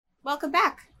Welcome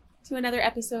back to another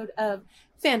episode of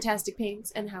Fantastic Pains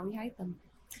and How We Hide Them.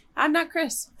 I'm not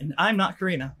Chris, And I'm not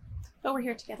Karina. but we're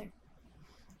here together.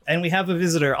 And we have a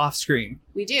visitor off screen.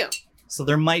 We do. So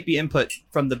there might be input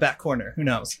from the back corner. Who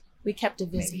knows? We kept a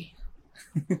busy.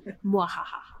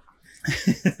 Mwahaha.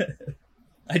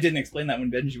 I didn't explain that when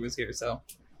Benji was here, so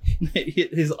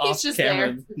his just there.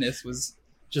 off-camera-ness was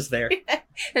just there.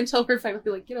 Until we're finally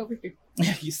like, get over here.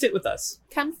 You sit with us.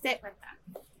 Come sit with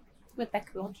us. With the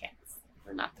cool kids.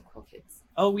 Or not the cool kids.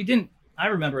 Oh, we didn't. I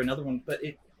remember another one, but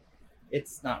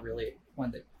it's not really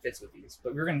one that fits with these.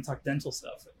 But we were going to talk dental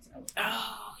stuff.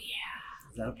 Oh,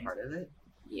 yeah. Is that a part of it?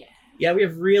 Yeah. Yeah, we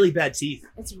have really bad teeth.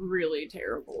 It's really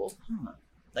terrible.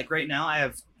 Like right now, I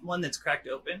have one that's cracked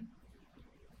open.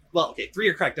 Well, okay, 3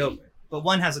 are cracked open, but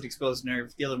one has an exposed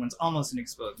nerve. The other one's almost an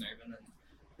exposed nerve, and then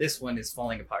this one is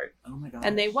falling apart. Oh my god.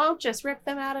 And they won't just rip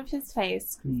them out of his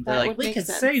face. They're like, we can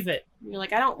save it. And you're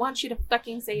like, I don't want you to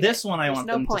fucking save it. This one I There's want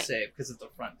no them point. to save because of the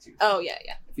front tooth. Oh, yeah,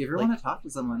 yeah. If you ever like- want to talk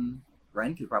to someone,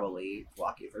 Ren could probably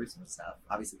walk you through some stuff.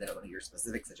 Obviously, they don't know your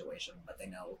specific situation, but they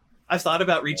know. I've thought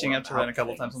about reaching more out to Ren a about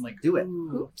couple things. times. I'm like, do it.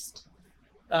 Oops.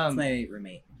 That's my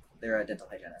roommate. They're a dental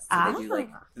hygienist. So they do like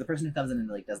Ah. the person who comes in and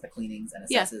like does the cleanings and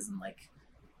Yeah. assesses and like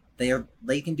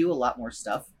they can do a lot more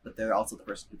stuff, but they're also the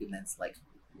person who can then like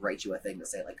write you a thing to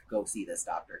say like go see this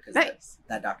doctor because Nice.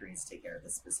 that doctor needs to take care of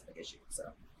this specific issue.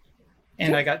 So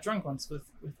and I got drunk once with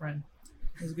Ren.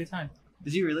 It was a good time.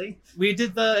 did you really? We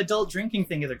did the adult drinking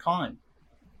thing at the con.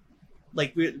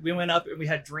 Like we went up and we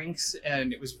had drinks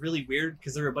and it was really weird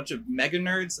because there were a bunch of mega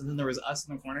nerds and then there was us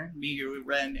in the corner, me, you,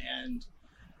 Ren, and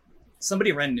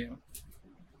somebody Ren knew.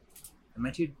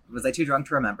 Was I too drunk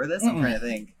to remember this? I'm Mm-mm. trying to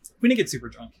think. We didn't get super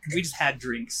drunk. We just had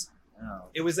drinks. Oh.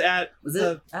 It was at Was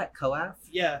it at COAF?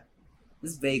 yeah.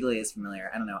 This vaguely is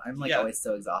familiar. I don't know. I'm like Yeah. always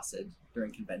so exhausted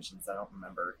during conventions. I don't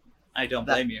remember I don't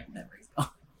that blame you. memories.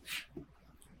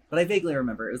 But I vaguely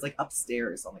remember it was like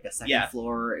upstairs on like a second Yeah.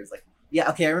 floor. It was like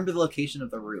okay. I remember the location of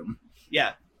the room.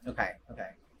 Yeah, Okay.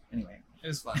 Anyway. it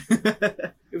was fun.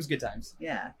 It was good times.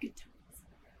 Yeah. Good times.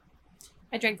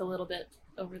 I drank a little bit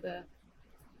over the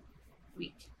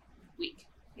week.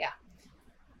 Yeah.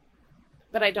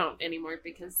 But I don't anymore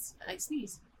because I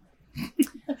sneeze.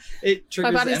 It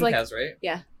triggers body's the like- MCAS,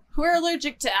 right? We're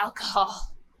allergic to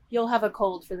alcohol. You'll have a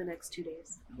cold for the next 2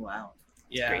 days. Wow.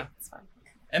 It's Yeah. great. It's fun.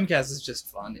 MCAS is just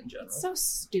fun in general. It's so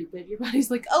stupid. Your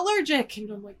body's like allergic. And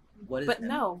I'm like, What is but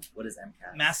no. What is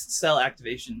MCAS? Mast cell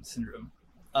activation syndrome.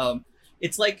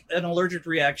 It's like an allergic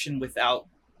reaction without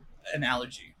an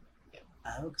allergy.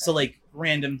 Oh, okay. So like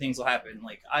random things will happen.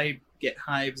 Like I get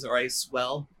hives or I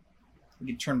swell. I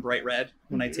can turn bright red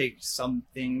when I Mhm. take some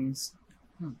things.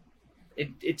 Hmm.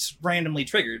 It's randomly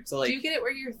triggered. So like Do you get it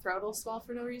where your throat will swell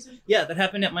for no reason? yeah, that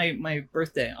happened at my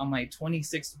birthday, on my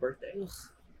 26th birthday. Ugh.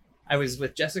 I was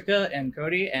with Jessica and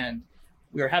Cody and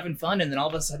we were having fun and then all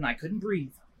of a sudden I couldn't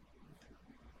breathe.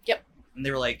 Yep. And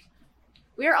they were like,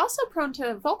 We are also prone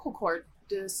to vocal cord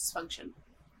dysfunction.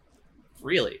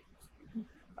 really?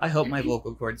 I hope my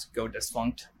vocal cords go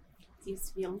defunct.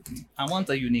 These feel- I want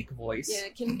a unique voice. Yeah,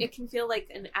 it can feel like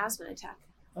an asthma attack.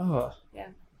 Oh.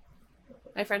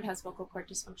 My friend has vocal cord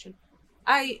dysfunction.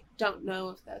 I don't know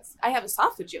if I have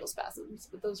esophageal spasms,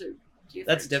 but those are different.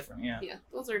 That's different, yeah. Yeah,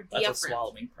 those are That's a different.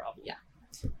 swallowing problem. Yeah.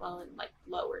 Well, and like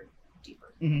lower,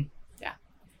 deeper. Mhm. Yeah.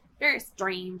 Very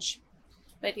strange.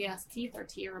 But yes, teeth are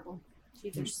terrible.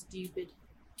 Teeth are stupid.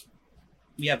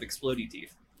 We have explodey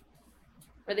teeth.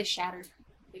 Or they shatter.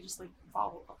 They just like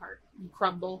fall apart and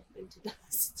crumble into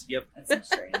dust. Yep. That's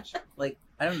so strange. Like,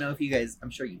 I don't know if you guys, I'm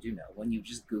sure you do know, when you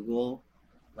just Google,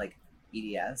 like,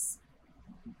 EDS,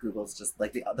 Google's just,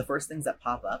 like, the first things that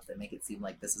pop up that make it seem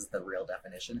like this is the real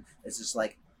definition is just,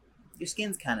 like, your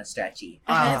skin's kind of stretchy.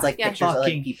 And it's, like, Yeah. pictures of,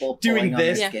 Fucking like, people doing pulling on their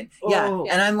this. Yeah. skin. Oh.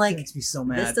 Yeah, and I'm It like, makes me so this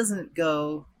mad. doesn't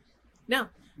go... No.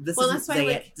 This Well, doesn't that's why, say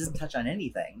like- it doesn't touch on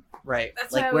anything. Right.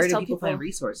 That's why I Like, always where do tell people people find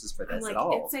resources for I'm this like, at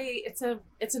all?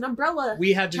 it's an umbrella.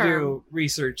 We had to term. do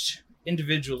research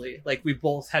individually. Like we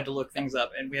both had to look things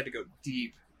up and we had to go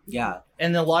deep. Yeah.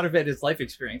 And a lot of it is life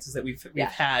experiences that we've Yeah.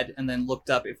 had and then looked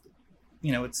up if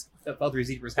if other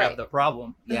zebras Right. have the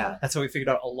problem. Yeah. That's how we figured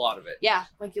out a lot of it. Yeah,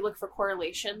 like you look for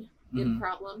correlation in Mhm.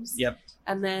 problems. Yep.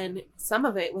 And then some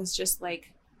of it was just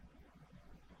like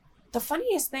the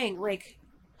funniest thing, like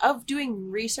of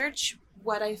doing research,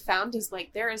 what I found is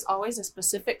like there is always a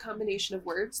specific combination of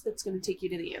words that's going to take you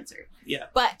to the answer. Yeah.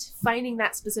 But finding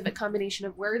that specific combination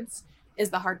of words is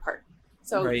the hard part.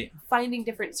 So Right. finding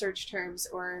different search terms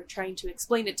or trying to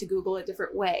explain it to Google a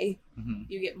different way, Mhm.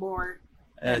 you get more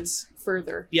and It's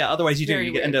further. yeah, otherwise you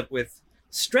Very end up with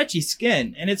stretchy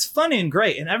skin and it's fun and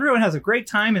great and everyone has a great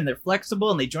time and they're flexible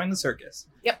and they join the circus.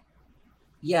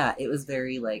 Yeah, it was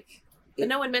very like But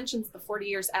no one mentions the 40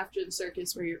 years after the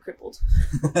circus where you're crippled.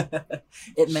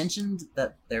 it mentioned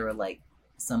that there were like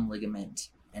some ligament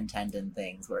and tendon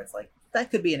things where it's like that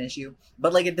could be an issue,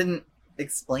 but like it didn't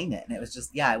explain it, and it was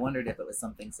just I wondered if it was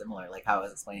something similar, like how I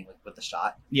was explaining with the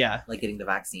shot, Yeah. like getting the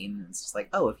vaccine. And it's just like,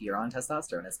 oh, if you're on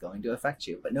testosterone, it's going to affect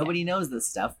you, but nobody knows this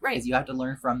stuff Right. because you have to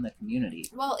learn from the community.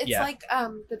 Well, it's Yeah. like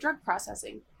the drug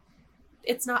processing.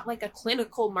 It's not like a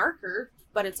clinical marker,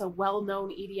 but it's a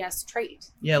well-known EDS trait.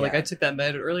 Yeah, like Yeah. I took that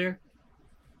med earlier.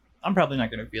 I'm probably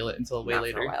not going to feel it until way Not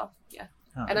later. for a while. Yeah.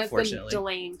 Oh, And I've been unfortunately.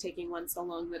 delaying taking one so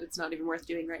long that it's not even worth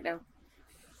doing right now.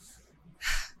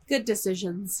 Good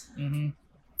decisions. Hmm.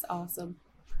 It's awesome.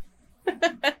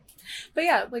 But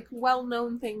yeah, like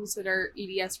well-known things that are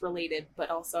EDS related, but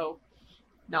also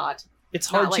not. It's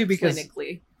hard not, too like, because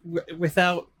clinically.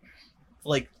 without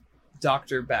like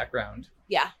doctor background,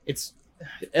 Yeah. it's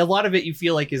a lot of it you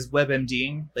feel like is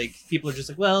WebMDing. Like people are just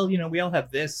like, well, we all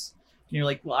have this. And you're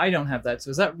like, well, I don't have that. So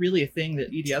is that really a thing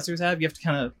that EDSers have? You have to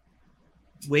kind of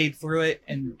wade through it,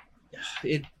 and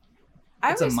it's a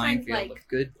always find, minefield of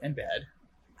good and bad.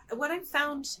 what I've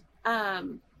found,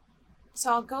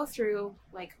 so I'll go through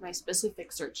like my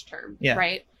specific search term, Yeah.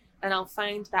 right? And I'll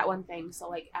find that one thing. So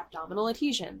like abdominal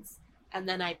adhesions, and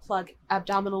then I plug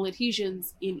abdominal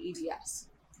adhesions in EDS.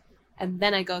 And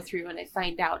then I go through and I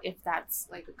find out if that's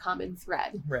like a common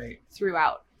thread Right.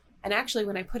 throughout. And actually,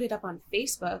 when I put it up on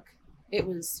Facebook, it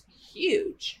was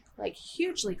huge, like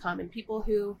hugely common. People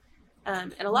who,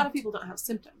 and a lot of people don't have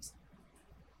symptoms.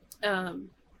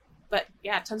 But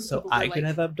yeah, tons of So people. were I could like,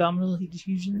 have abdominal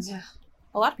adhesions. yeah,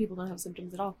 a lot of people don't have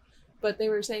symptoms at all. But they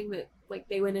were saying that like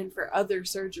they went in for other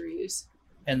surgeries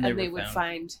And and they they were would found.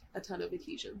 find a ton of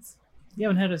adhesions. You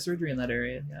haven't had a surgery in that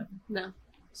area yet. No.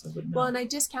 So I wouldn't Well, know. and I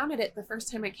discounted it the first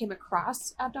time I came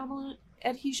across abdominal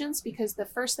adhesions because the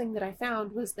first thing that I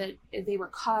found was that they were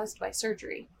caused by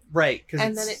surgery. Right, because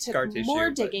And then it took scar tissue, more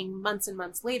but digging months and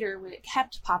months later when it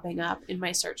kept popping up in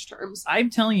my search terms. I'm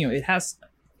telling you, it has.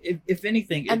 If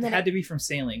anything, And it then had to be from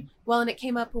sailing. Well, and it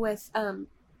came up with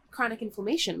chronic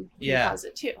inflammation can Yeah. cause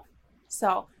it too.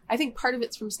 So I think part of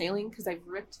it's from sailing because I've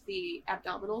ripped the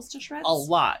abdominals to shreds. A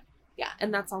lot. Yeah,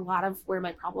 and that's a lot of where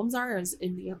my problems are is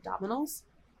in the abdominals.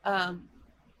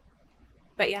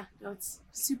 But yeah, no, it's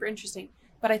super interesting.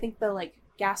 But I think the like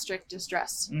gastric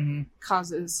distress Mm-hmm.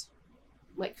 causes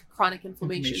like chronic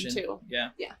inflammation too. Yeah.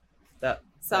 Yeah. That.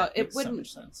 So that it makes wouldn't.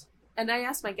 So much sense. And I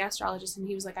asked my gastrologist, and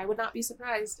he was like, "I would not be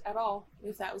surprised at all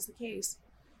if that was the case."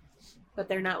 But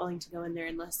they're not willing to go in there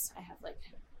unless I have like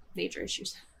major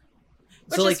issues,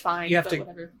 which So, is like, fine. you have but to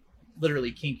whatever.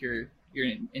 Literally kink your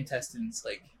intestines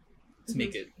like to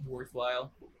make it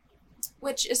worthwhile.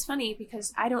 Which is funny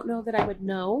because I don't know that I would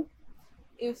know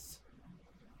if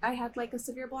I had like a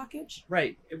severe blockage.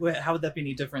 Right. How would that be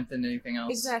any different than anything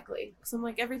else? Exactly. Because I'm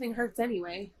like, everything hurts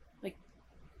anyway. Like,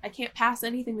 I can't pass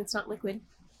anything that's not liquid.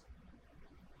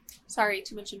 Sorry,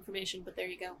 too much information, but there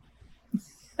you go.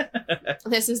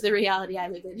 This is the reality I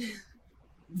live in.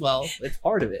 Well, it's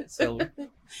part of it. So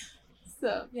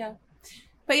So, yeah.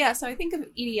 But yeah, so I think of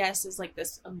EDS as like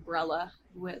this umbrella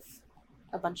with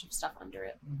a bunch of stuff under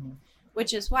it, Mhm.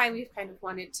 which is why we've kind of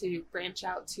wanted to branch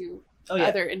out to Oh yeah.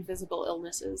 other invisible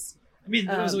illnesses I mean,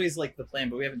 that was um, always like the plan,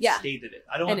 but we haven't yeah. stated it.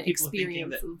 I don't and want people thinking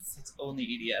that experiences. it's only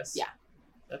EDS. Yeah.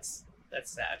 That's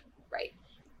sad. Right.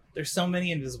 There's so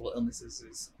many invisible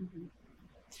illnesses. Mm-hmm.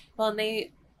 Well, and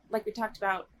they, like we talked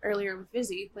about earlier with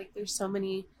Vizzy, like there's so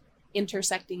many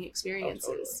intersecting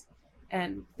experiences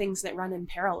and things that run in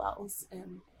parallels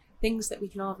and things that we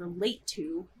can all relate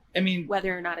to, I mean,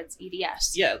 whether or not it's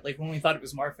EDS. yeah, like when we thought it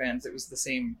was Marfan's, it was the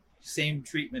same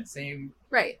treatment, same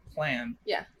Right. plan.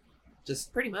 Yeah.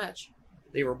 Just Pretty much.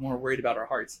 they were more worried about our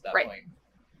hearts at that Right. point.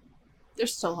 They're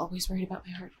still always worried about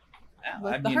my heart.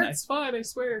 Like, I the mean, I heart's fine, I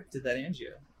swear. did that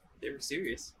angio. They were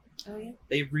serious. Oh, yeah.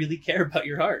 They really care about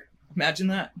your heart. Imagine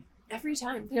that. Every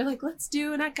time. They're like, let's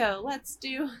do an echo. Let's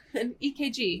do an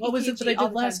EKG. What was it that I all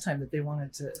did the last time that they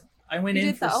wanted to? I went You in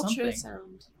did for the something.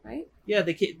 ultrasound, right? Yeah,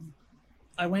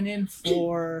 I went in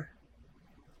for.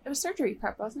 It was surgery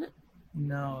prep, wasn't it?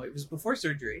 No, it was before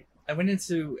surgery. I went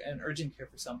into an urgent care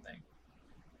for something,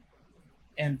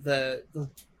 and the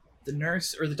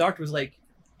nurse or the doctor was like,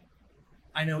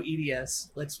 "I know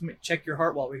EDS. Let's check your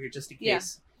heart while we're here, just in Yeah.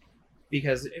 case,"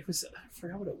 because it was I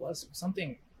forgot what it was. It was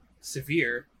something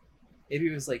severe. Maybe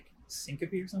it was like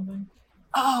syncope or something.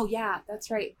 Oh, yeah, that's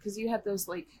right. Because you had those,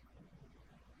 like,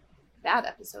 bad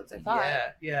episodes, I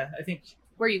thought, Yeah. I think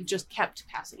where you just kept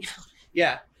passing out.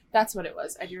 yeah. That's what it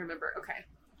was. I do remember. Okay.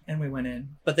 And we went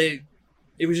in, but it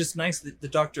was just nice that the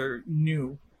doctor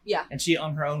knew. Yeah. And she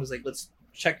on her own was like, "Let's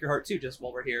check your heart too, just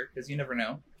while we're here, because you never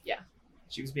know." Yeah.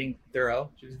 She was being thorough.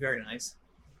 She was very nice.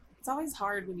 It's always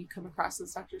hard when you come across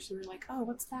those doctors who are like, "Oh,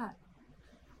 what's that?"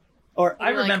 Or And I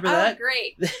you're like, remember "Oh, that.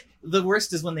 great." The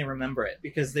worst is when they remember it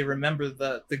because they remember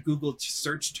the Google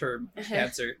search term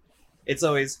cancer. It's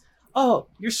always, oh,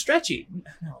 you're stretchy.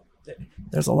 No,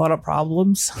 there's a lot of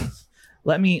problems.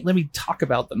 let me talk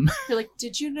about them. You're like,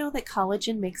 "Did you know that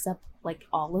collagen makes up like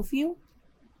all of you?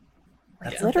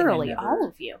 That's Yeah. something I Literally never- all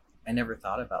of you." I never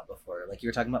thought about before. Like you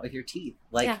were talking about with your teeth.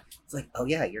 Like Yeah. it's like, oh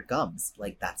yeah, your gums.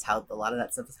 Like that's how a lot of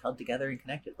that stuff is held together and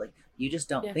connected. Like you just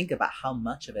don't Yeah. think about how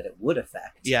much of it would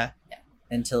affect. Yeah.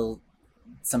 Until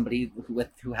somebody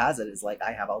who has it is like,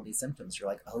 I have all these symptoms. You're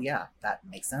like, oh yeah, that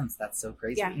makes sense. That's so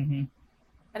crazy. Yeah. Mm-hmm.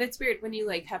 And it's weird when you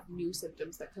like have new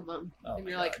symptoms that come on, Oh and my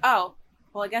you're God. like, "Oh,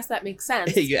 well, I guess that makes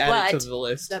sense." You add it but to the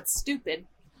list. that's stupid.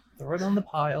 Throw it on the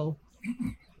pile.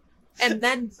 And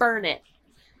then burn it.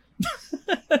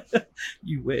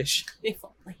 You wish. If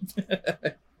only.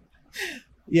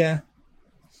 Yeah.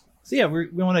 So yeah, we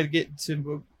want to get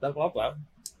to blah blah blah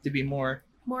to be more.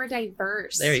 More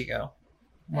diverse. There you go.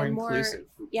 More And inclusive.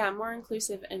 more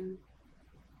inclusive and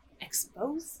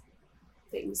expose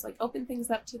things, like open things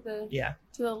up to Yeah.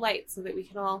 the light so that we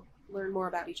can all learn more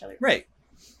about each other. Right.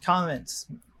 Comments.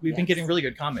 We've been Yes. getting really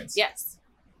good comments. Yes.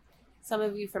 Some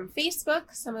of you from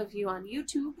Facebook, some of you on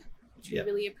YouTube, which Yeah.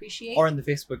 we really appreciate. Or in the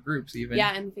Facebook groups even.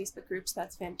 yeah, in the Facebook groups,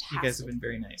 that's fantastic. You guys have been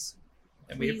very nice.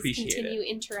 And we Please appreciate continue it.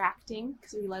 interacting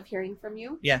because we love hearing from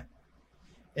you.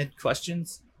 And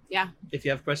questions? Yeah. If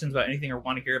you have questions about anything or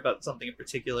want to hear about something in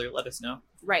particular, let us know.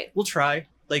 Right. We'll try.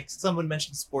 Like someone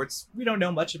mentioned sports. We don't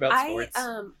know much about sports.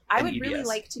 I and would really EDS.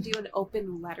 like to do an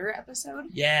open letter episode.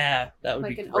 Yeah, that would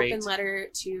Like be an great. open letter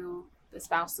to the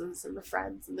spouses and the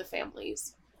friends and the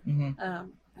families hmm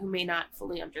who may not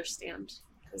fully understand,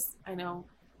 because I know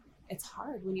it's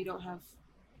hard when you don't have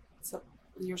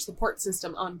your support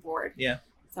system on board. Yeah.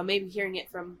 So maybe hearing it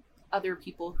from other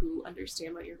people who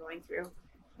understand what you're going through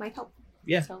might help.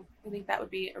 Yeah. So I think that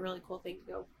would be a really cool thing to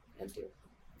go and do.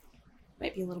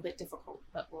 Might be a little bit difficult,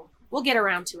 but we'll get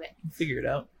around to it. Figure it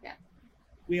out. Yeah.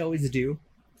 We always do.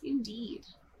 Indeed.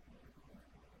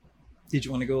 Did you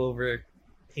want to go over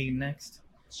pain next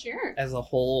Sure. as a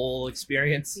whole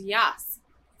experience? Yes.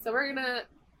 So we're gonna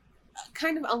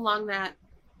kind of along that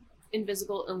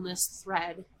invisible illness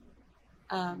thread.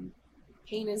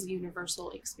 Pain is a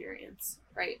universal experience,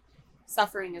 right?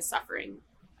 Suffering is suffering,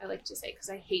 I like to say, because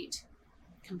I hate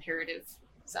comparative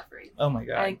suffering. Oh my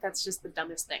god. I think that's just the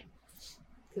dumbest thing.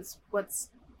 Because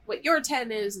what your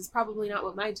 10 is probably not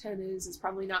what my 10 is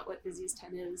probably not what Busy's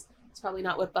 10 is. It's probably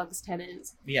not what Bug's 10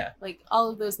 is. Yeah. Like, all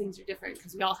of those things are different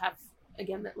because we all have,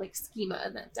 again, that like schema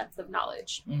and that depth of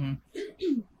knowledge. hmm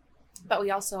But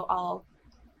we also all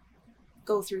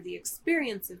go through the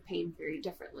experience of pain very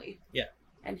differently. Yeah.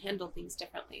 And handle things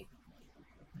differently.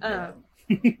 Yeah.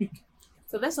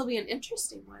 So this will be an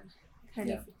interesting one, kind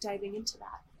Yeah. of diving into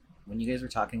that. When you guys were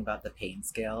talking about the pain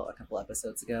scale a couple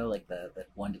episodes ago, like the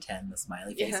 1 to 10, the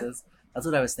smiley Yeah. faces, that's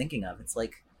what I was thinking of. It's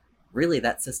like, really,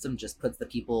 that system just puts the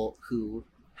people who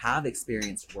have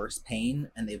experienced worse pain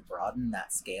and they've broadened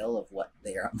that scale of what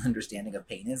their understanding of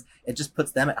pain is. It just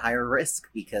puts them at higher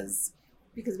risk because,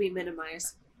 Because we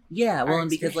minimize. yeah, well, Our and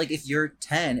because like experience. if your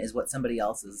 10 is what somebody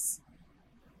else is,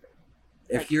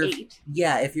 if like you're 8.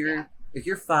 yeah, if you're Yeah. if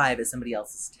your 5 is somebody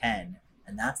else's 10,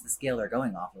 and that's the scale they're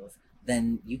going off of,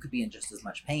 then you could be in just as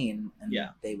much pain, and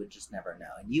Yeah. they would just never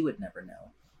know, and you would never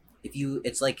know. If you,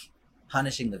 it's like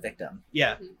punishing the victim.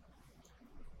 Yeah. Mhm.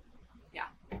 Yeah.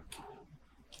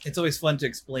 It's always fun to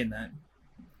explain that.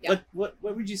 Yeah. What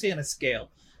would you say on a scale?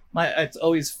 It's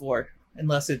always 4,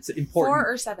 unless it's important.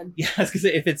 4 or 7. Yeah, I was gonna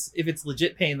say if it's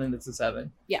legit pain, then it's a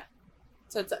 7.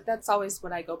 So that's always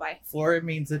what I go by. 4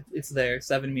 means that it's there.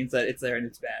 7 means that it's there and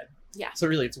it's bad. Yeah. So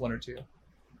really, it's 1 or 2.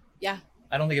 Yeah.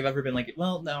 I don't think I've ever been like,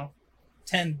 well, no,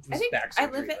 10 was I think back I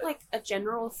surgery, live at but like a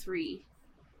general 3.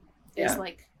 Is Yeah.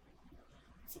 like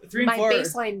 3 and my 4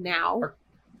 baseline now are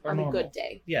on normal. a good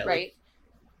day. Yeah, like- Right.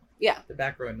 Yeah. The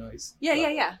background noise.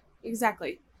 Yeah.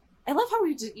 Exactly. I love how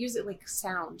we use it like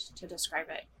sound to describe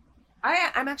it.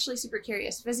 I'm actually super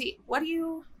curious. Vizzy, what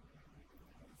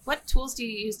tools do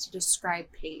you use to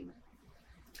describe pain?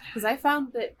 Because I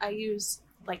found that I use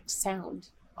like sound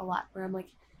a lot, where I'm like,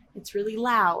 it's really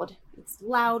loud. It's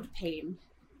loud pain,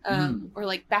 or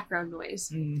like background noise,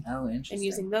 Mm, Oh, interesting. and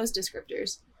using those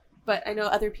descriptors. But I know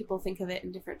other people think of it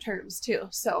in different terms too.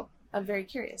 So I'm very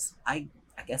curious. I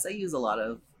guess I use a lot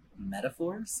of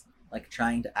metaphors, like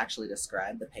trying to actually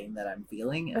describe the pain that I'm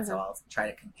feeling, and so I'll try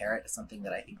to compare it to something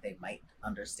that I think they might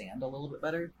understand a little bit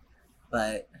better.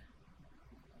 But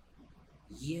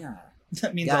yeah,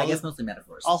 That means Yeah, I all, guess mostly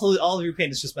metaphors. all of your pain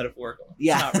is just metaphorical. It's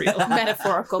Yeah. not real.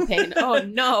 Metaphorical pain. Oh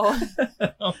no.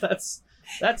 Oh, that's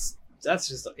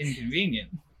just inconvenient.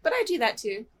 But I do that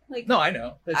too. Like, No, I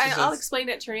know. I'll explain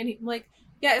it to Randy. I'm like,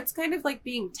 yeah, it's kind of like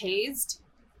being tased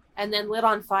and then lit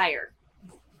on fire.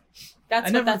 That's I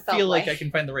what never that felt feel like like. I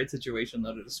can find the right situation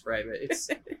though to describe it. It's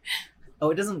Oh,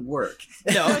 it doesn't work.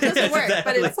 no, No, it doesn't work,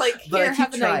 exactly. but it's like, But here, if you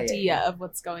have an try it, idea yeah. of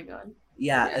what's going on.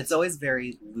 Yeah, Yeah. it's always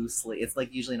very loosely. It's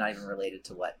like usually not even related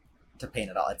to pain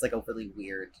at all. It's like a really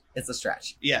weird. It's a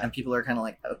stretch, Yeah, and people are kind of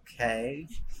like, okay,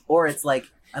 or it's like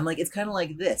I'm like it's kind of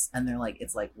like this, and they're like,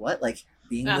 it's like what, like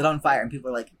being lit on fire, and people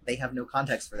are like, they have no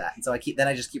context for that, and so I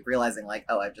just keep realizing like,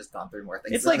 oh, I've just gone through more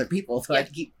things It's than like- other people, so I have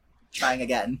to keep trying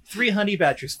again. 3 honey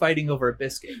badgers fighting over a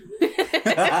biscuit.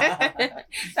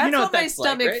 That's You know what what my that's like,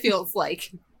 stomach right? feels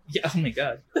like. Yeah. Oh my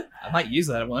god, I might use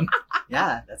that one.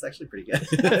 Yeah, that's actually pretty good.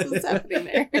 That's what's happening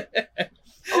there.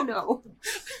 Oh no.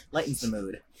 Lightens the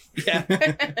mood. Yeah.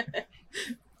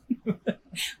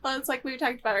 Well, it's like we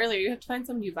talked about earlier. You have to find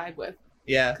someone you vibe with,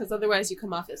 Yeah. because otherwise you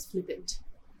come off as flippant,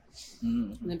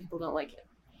 Mm. and then people don't like it.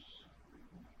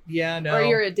 Yeah. No. Or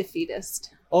you're a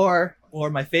defeatist. Or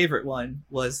my favorite one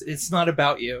was it's not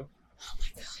about you. Oh my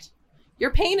god.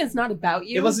 Your pain is not about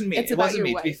you. It wasn't me. It's It about wasn't your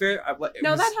me. wife. To be fair,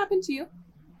 No, that happened to you.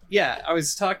 Yeah, I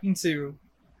was talking to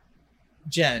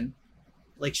Jen,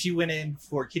 like she went in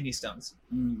for kidney stones,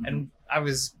 Mm. and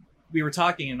we were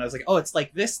talking, and I was like, oh, it's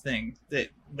like this thing that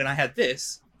when I had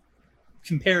this,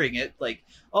 comparing it, like,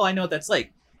 oh, I know what that's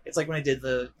like. It's like when I did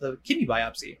the kidney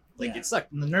biopsy, like Yeah. it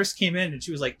sucked. And the nurse came in and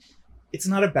she was like, it's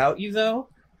not about you though,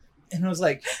 and I was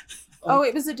like, Oh,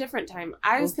 it was a different time.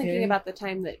 I was Okay. thinking about the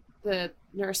time that the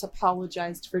nurse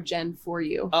apologized for Jen for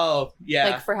you. oh yeah,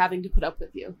 Like for having to put up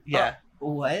with you. yeah,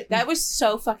 What? That was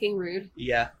so fucking rude.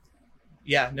 yeah,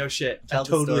 no shit. Tell I the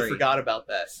totally story. forgot about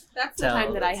that. That's the Tell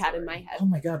time that that I had in story. my head. Oh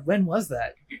my god, when was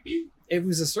that? It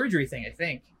was a surgery thing, I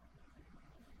think.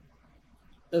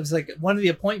 It was like one of the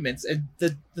appointments, and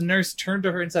the nurse turned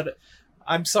to her and said,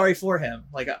 "I'm sorry for him.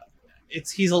 Like,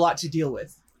 he's a lot to deal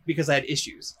with because I had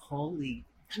issues." Holy.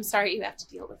 I'm sorry you have to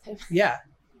deal with him. Yeah,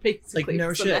 Basically, no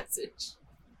was the shit. message.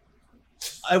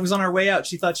 I was on our way out.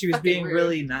 She thought she was Fucking being rude.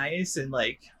 really nice, and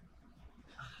like,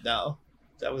 no,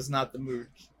 that was not the mood.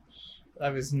 I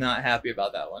was not happy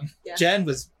about that one. Yeah. Jen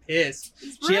was pissed.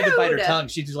 It's She had to bite her rude. tongue.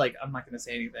 She was like, "I'm not going to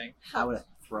say anything. I would have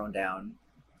thrown down.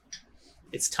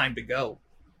 It's time to go."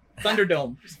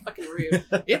 Thunderdome. It's fucking rude.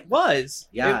 It was.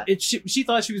 Yeah. She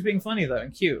thought she was being funny though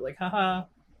and cute. Like, haha.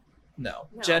 No.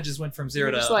 No. Jen just went from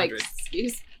 0 to Just 100.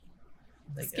 like,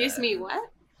 excuse me, what?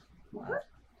 What?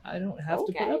 I don't have to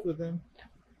put Okay. up with him.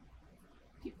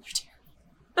 People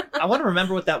are terrible. I want to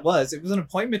remember what that was. It was an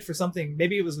appointment for something.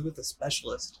 Maybe it was with a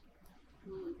specialist.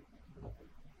 Hmm.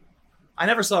 I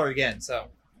never saw her again, so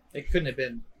it couldn't have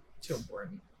been too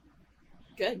important.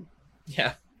 Good.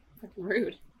 Yeah, Fucking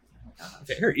rude.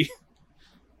 very.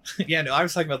 Yeah, no, I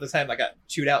was talking about the time I got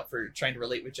chewed out for trying to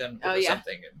relate with Jen Oh, or yeah.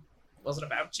 something, and it wasn't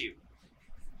about you.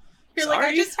 You're like, I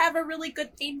Sorry? just have a really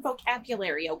good pain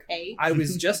vocabulary, okay? I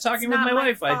was just talking It's with not my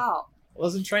wife. I fault.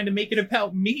 wasn't trying to make it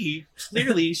about me.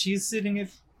 Clearly, she's sitting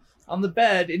on the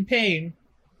bed in pain.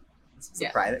 This was Yeah.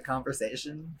 a private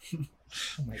conversation.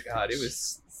 Oh my god, it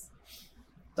was.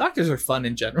 Doctors are fun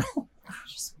in general.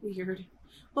 Just weird.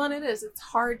 Well, and it is. It's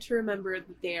hard to remember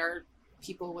that they are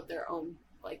people with their own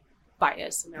like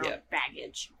bias and their Yeah. own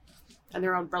baggage, and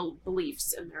their own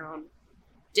beliefs and their own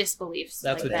disbeliefs.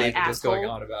 That's like what that David was going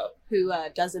asshole on about. who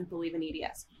doesn't believe in E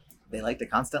EDS. They like to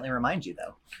constantly remind you,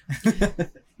 though.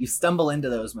 You stumble into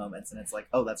those moments, and it's like,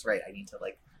 oh, that's right. I need to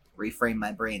like reframe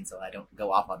my brain so I don't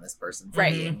go off on this person for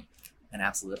Right. being an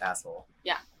absolute asshole.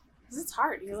 Because it's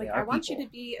hard. You're Because like, they I are want you people.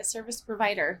 to be a service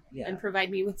provider Yeah. and provide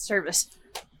me with service.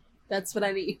 That's what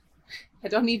I need. I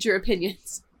don't need your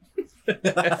opinions.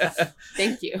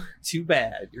 Thank you. Too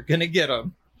bad. You're gonna get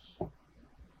them.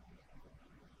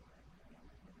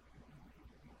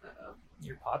 Uh-oh.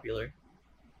 You're popular.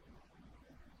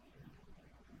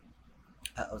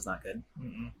 That was not good.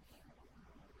 Mm-mm.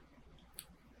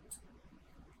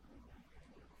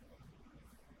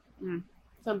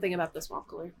 Something about the small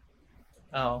cooler.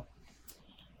 Oh.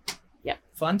 Yep.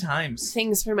 Fun times.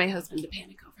 Things for my husband to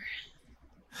panic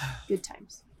over. Good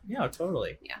times. Yeah,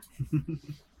 totally.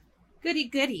 Goody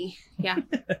goody. Yeah.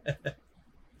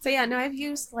 So yeah, no, I've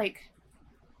used like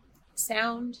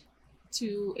sound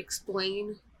to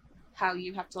explain how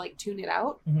you have to like tune it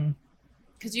out. Mm-hmm.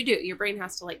 Because you do. Your brain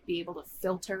has to like be able to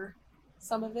filter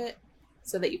some of it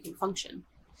so that you can function.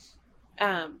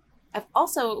 I've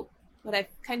also, what I've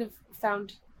kind of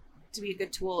found to be a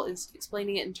good tool is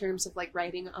explaining it in terms of like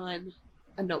writing on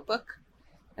a notebook.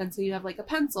 And so you have like a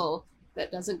pencil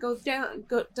that doesn't go down,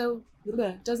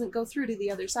 doesn't go through to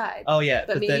the other side. Oh yeah,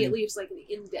 but maybe then, it leaves like an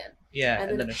indent, yeah,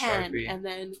 and then a pen, Sharpie. and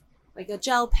then like a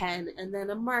gel pen, and then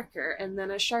a marker, and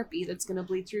then a Sharpie that's gonna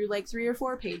bleed through like 3 or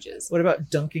 4 pages. What about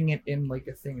dunking it in like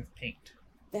a thing of paint?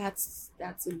 That's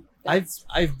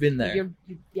I've been there.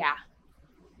 Yeah,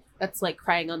 that's like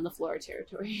crying on the floor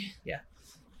territory.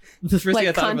 The first thing I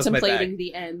Like thought of was my contemplating bag,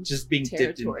 the end. just being dipped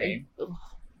in territory. paint. Ugh.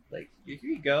 Like here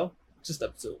you go, just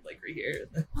up to like right here.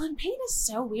 Well, and paint is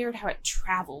so weird how it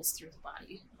travels through the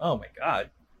body. Oh my god,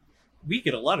 we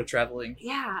get a lot of traveling.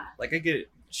 Yeah. Like I get it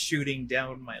shooting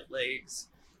down my legs,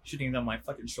 shooting down my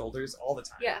fucking shoulders all the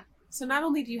time. Yeah. So not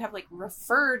only do you have like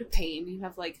referred pain, you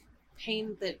have like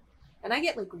pain that, and I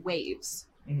get like waves,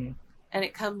 hmm and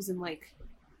it comes in like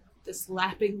this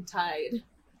lapping tide.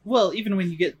 Well, even when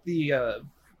you get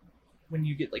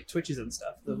like twitches and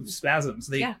stuff, the Mhm. spasms,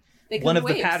 Yeah, they come one in of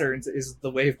the waves. patterns is the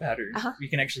wave pattern. Uh-huh. You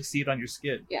can actually see it on your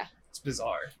skin. Yeah. It's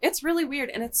bizarre. It's really weird,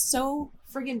 and it's so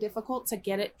friggin' difficult to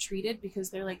get it treated because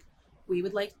they're like, we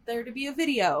would like there to be a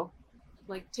video.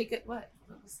 Like, take it. What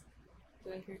was?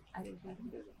 Did I hear? I didn't hear.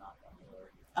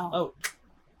 Oh,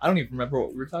 I don't even remember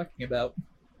what we were talking about.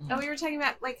 Oh, we were talking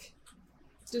about like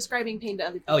describing pain to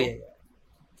other people. Oh yeah.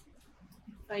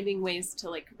 Finding ways to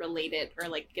like relate it or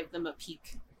like give them a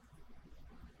peek.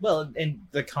 Well, and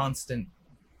the constant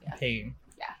Yeah. pain.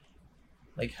 Yeah.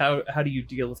 Like how do you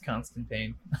deal with constant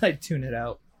pain? I tune it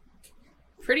out.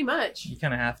 Pretty much. You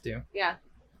kind of have to. Yeah.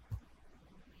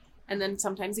 And then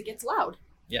sometimes it gets loud.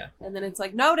 Yeah. And then it's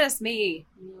like, notice me.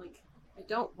 And you're like, I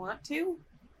don't want to.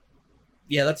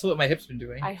 Yeah, that's what my hip's been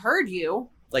doing. I heard you.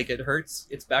 Like it hurts.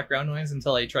 It's background noise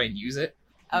until I try and use it.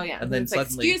 Oh yeah. And then it's like,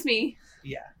 suddenly- excuse me.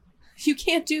 Yeah. You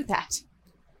can't do that.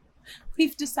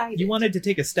 We've decided. You wanted to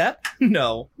take a step?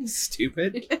 No.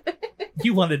 Stupid.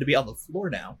 You wanted to be on the floor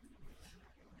now.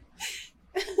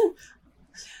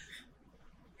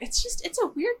 It's a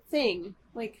weird thing.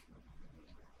 Like,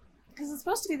 because it's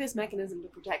supposed to be this mechanism to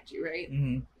protect you, right?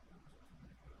 hmm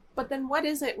But then what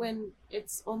is it when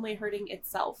it's only hurting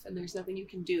itself and there's nothing you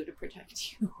can do to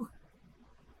protect you?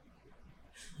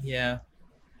 Yeah.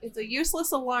 It's a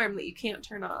useless alarm that you can't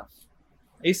turn off.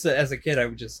 I used to, as a kid, I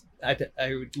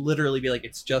would literally be like,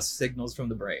 it's just signals from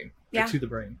the brain. Or Yeah. to the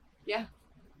brain. Yeah.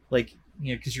 Like,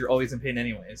 because you're always in pain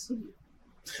anyways.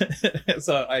 Mhm.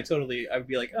 So I would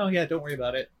be like, oh yeah, don't worry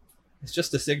about it. It's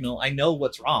just a signal. I know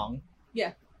what's wrong.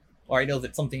 Yeah. Or I know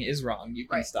that something is wrong. You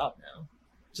can Right. stop now.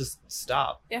 Just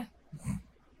stop.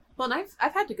 Well, and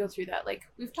I've had to go through that. Like,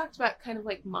 we've talked about kind of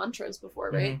like mantras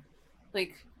before, right? Mhm.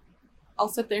 Like, I'll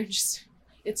sit there and just,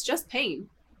 it's just pain.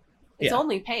 It's Yeah.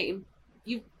 only pain.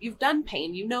 You've done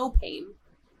pain. You know pain.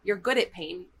 You're good at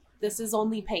pain. This is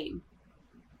only pain.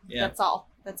 Yeah. That's all.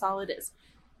 That's all it is.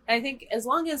 And I think as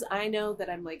long as I know that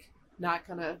I'm like not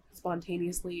gonna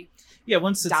spontaneously, Yeah,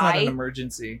 once it's not Die. an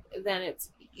emergency. then it's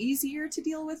easier to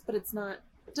deal with, but it's not,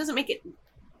 it doesn't make it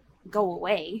go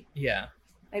away. Yeah.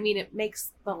 I mean, it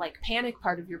makes the like panic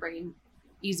part of your brain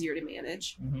easier to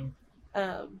manage. hmm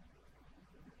Um,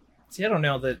 See, I don't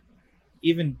know that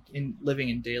even in living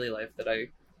in daily life that I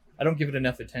don't give it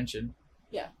enough attention.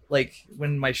 Yeah. Like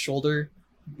when my shoulder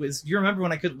was, you remember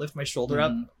when I couldn't lift my shoulder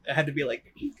Mhm. up? I had to be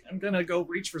like, I'm gonna go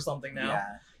reach for something now.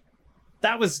 Yeah.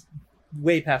 That was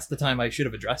way past the time I should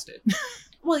have addressed it.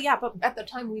 well, yeah, but at the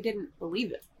time we didn't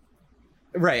believe it.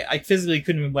 Right. I physically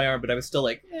couldn't move my arm, but I was still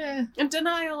like, In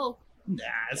denial. nah,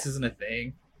 this isn't a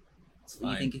thing. It's You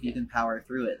fine. think if you can power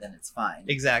through it, then it's fine.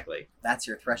 Exactly. That's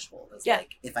your threshold. It's Yeah.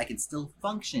 like, if I can still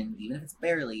function, even if it's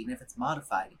barely, even if it's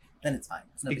modified, then it's fine.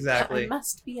 It's no big deal. Exactly. I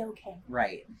must be okay.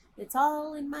 Right. It's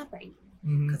all in my brain.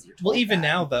 Mhm. 'Cause you're Well, told even that.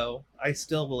 now though, I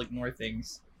still will ignore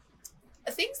things.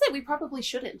 Things that we probably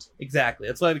shouldn't. Exactly.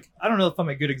 That's why I don't know if I'm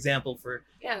a good example for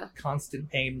Yeah. constant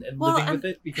pain and Well, living with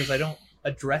it because I don't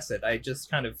address it. I just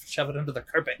kind of shove it under the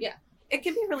carpet. Yeah. It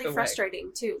can be really Away.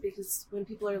 frustrating too, because when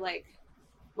people are like,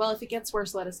 well, if it gets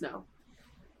worse, let us know.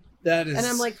 That is. And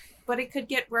I'm like, but it could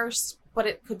get worse, but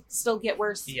it could still get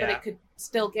worse, but Yeah. it could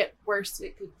still get worse.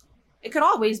 It could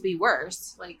always be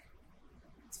worse. Like,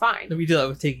 it's fine. we do that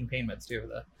with taking pain meds too.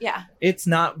 Though Yeah. it's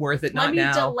not worth it. Let Not me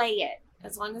now. delay it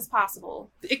as long as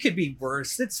possible. It could be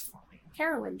worse. It's fine.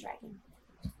 Heroin dragon.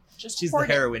 Just She's the hoard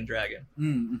it. heroin dragon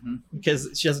Mm-hmm. because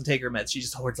she doesn't take her meds. She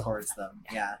just hoards all. Towards them.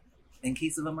 Yeah. In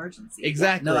case of emergency.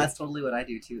 Exactly. No, that's totally what I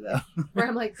do too, though. Where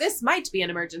I'm like, this might be an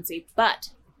emergency, but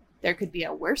there could be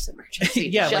a worse emergency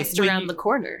Yeah, like just when around you- the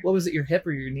corner. What was it? Your hip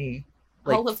or your knee?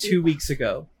 Like All of the 2 above. weeks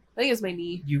ago, I think it was my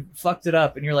knee. you fucked it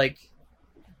up, and you're like,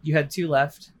 you had 2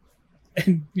 left,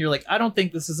 and you're like, I don't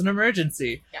think this is an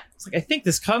emergency. Yeah. It's like I think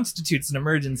this constitutes an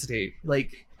emergency.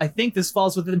 Like I think this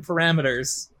falls within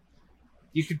parameters.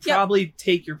 You could Yep. probably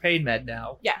take your pain med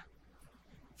now.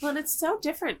 Well, and it's so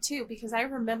different too because I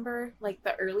remember like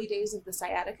the early days of the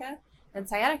sciatica, and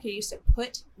sciatica used to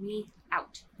put me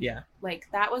out. Yeah. Like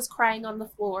that was crying on the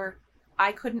floor.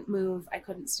 I couldn't move. I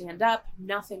couldn't stand up.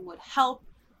 Nothing would help.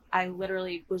 I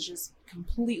literally was just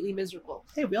completely miserable.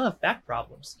 Hey, we all have back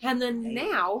problems. And then Hey.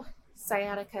 now,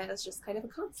 sciatica is just kind of a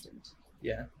constant.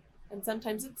 Yeah. And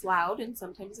sometimes it's loud, and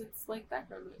sometimes it's like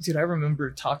background noise. Dude, I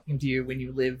remember talking to you when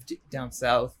you lived down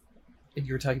south, and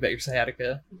you were talking about your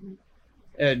sciatica, Mhm.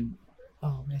 and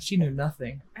oh man, she knew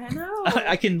nothing. I know.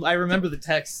 I remember the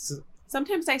texts.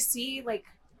 Sometimes I see like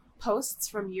posts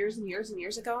from years and years and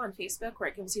years ago on Facebook where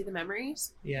it gives you the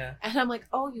memories, Yeah. and I'm like,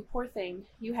 oh, you poor thing,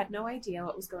 you had no idea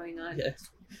what was going on. Yeah.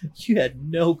 You had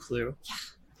no clue.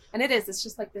 And it's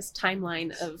just like this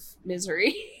timeline of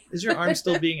misery. Is your arm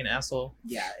still being an asshole?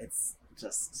 Yeah, it's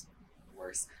just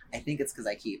worse. I think it's because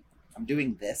I'm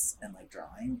doing this and like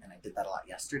drawing, and I did that a lot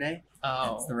yesterday.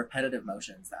 And it's the Oh. repetitive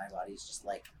motions that my body's just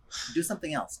like, do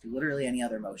something else. Do literally any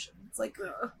other motion. It's like,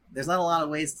 Ugh. there's not a lot of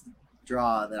ways to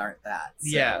draw that aren't that. So,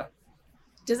 Yeah.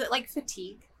 Does it like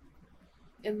fatigue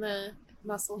in the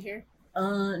muscle here?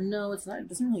 No, it's not. It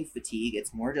doesn't really fatigue.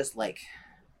 It's more just like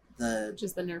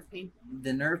Just the nerve pain.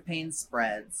 the nerve pain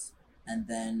spreads, and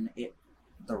then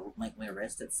like my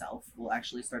wrist itself will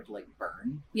actually start to like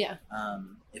burn. Yeah.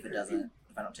 If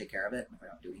I don't take care of it, if I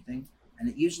don't do anything. And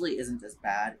it usually isn't as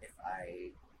bad if I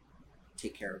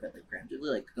take care of it like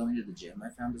preemptively. Like going to the gym I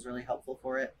found is really helpful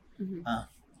for it. Mhm.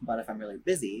 But if I'm really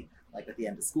busy, like at the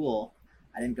end of school,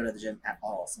 I didn't go to the gym at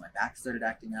all. So my back started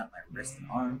acting up, my wrist and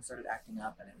arm started acting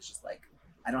up, and it was just like,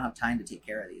 I don't have time to take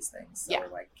care of these things. So Yeah.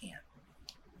 I can't.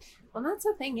 Well, that's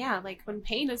the thing, yeah. Like when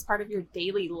pain is part of your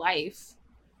daily life,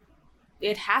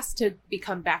 it has to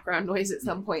become background noise at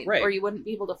some point, Right. or you wouldn't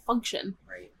be able to function.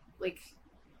 Right. Like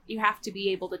you have to be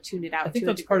able to tune it out. I think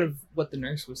to a that's part degree. of what the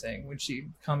nurse was saying when she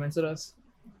commented us,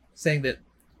 saying that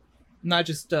not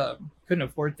just couldn't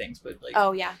afford things, but like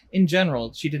Oh yeah, in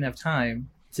general, she didn't have time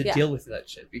to Yeah. deal with that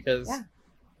shit because Yeah.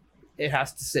 it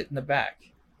has to sit in the back.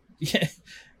 Yeah,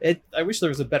 I wish there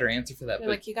was a better answer for that, They're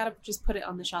but like you got to just put it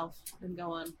on the shelf and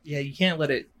go on. yeah, you can't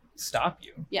let it stop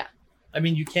you. Yeah. I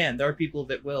mean, you can. There are people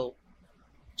that will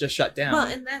just shut down. Well,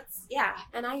 and that's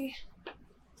and I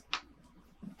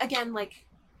again like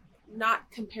not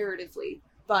comparatively,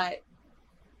 but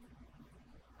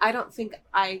I don't think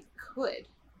I could.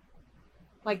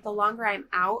 Like the longer I'm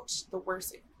out, the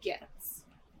worse it gets.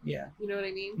 yeah. You know what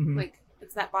I mean? Mhm. Like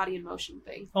it's that body in motion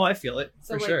thing. Oh, I feel it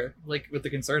So, for like- sure. Like with the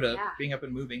Concerta, Yeah. being up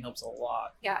and moving helps a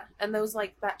lot. Yeah, and those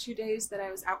like that 2 days that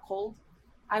I was out cold,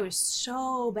 I was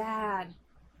so bad.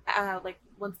 Like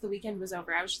once the weekend was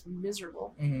over, I was just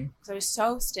miserable Mm-hmm. because I was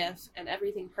so stiff and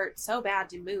everything hurt so bad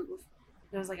to move.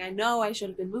 And I was like, I know I should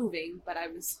have been moving, but I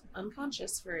was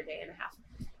unconscious for a day and a half.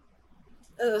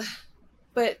 Ugh.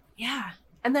 But yeah,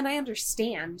 and then I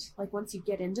understand like once you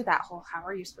get into that whole, how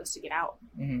are you supposed to get out?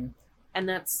 Mm-hmm. And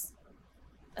that's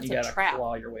You a gotta trap.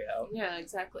 claw your way out. Yeah,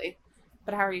 exactly.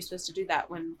 But how are you supposed to do that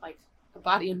when like a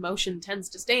body in motion tends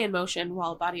to stay in motion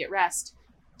while a body at rest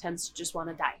tends to just want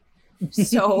to die?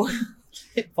 So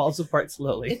It falls apart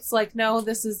slowly. it's like, no,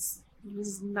 this is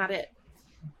not it.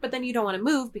 But then you don't want to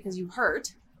move because you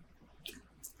hurt.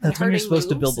 That's when you're hurting supposed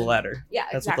to moves build the and- ladder. Yeah,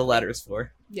 That's exactly. what the ladder is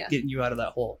for. Yeah. Getting you out of that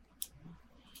hole.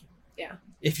 Yeah.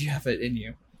 If you have it in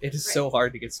you. It is so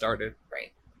hard to get started.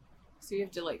 Right. So you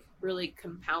have to like really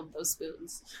compound those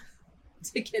spoons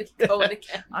to get it going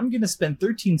again. I'm gonna spend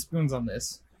 13 spoons on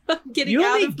this. Getting You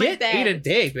out only of my get bed. 8 a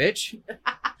day, bitch.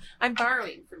 I'm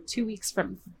borrowing from 2 weeks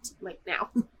from like now.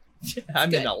 I'm in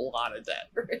good. a lot of debt.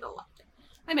 We're in a lot.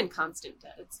 I'm in constant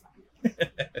debt. It's fine.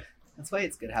 That's why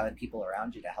it's good having people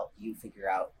around you to help you figure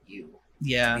out you.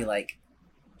 Yeah. Be like,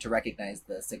 to recognize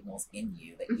the signals in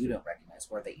you that you don't recognize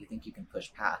or that you think you can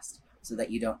push past so that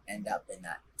you don't end up in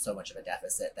that so much of a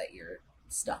deficit that you're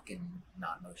stuck in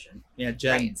not motion. Yeah,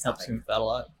 Jen Right, helps stopping. me with that a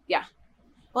lot.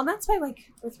 Well, and that's why,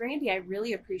 like, with Randy, I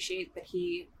really appreciate that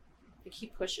he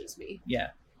pushes me. Yeah.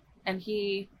 And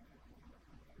I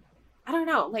don't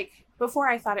know, like, before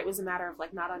I thought it was a matter of,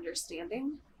 like, not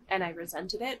understanding, and I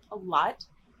resented it a lot.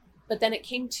 But then it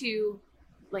came to,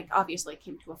 like, obviously it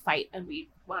came to a fight, and we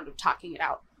wound up talking it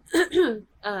out.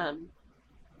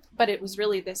 But it was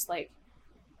really this, like,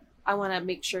 I want to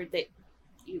make sure that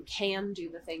you can do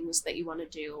the things that you want to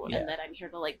do, Yeah. and that I'm here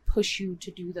to, like, push you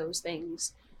to do those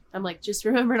things. I'm like, just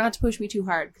remember not to push me too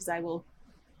hard, because I will.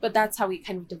 But that's how we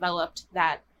kind of developed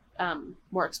that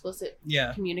more explicit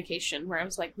Yeah. communication, where I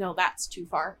was like, no, that's too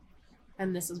far,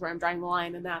 and this is where I'm drawing the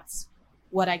line, and that's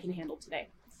what I can handle today.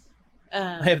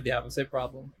 I have the opposite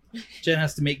problem. Jen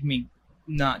has to make me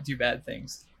not do bad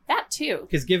things. That too.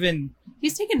 Because given,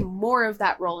 He's taken more of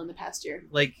that role in the past year.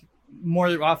 like,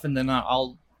 more often than not,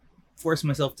 I'll force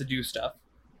myself to do stuff.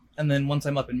 And then once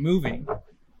I'm up and moving,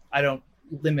 I don't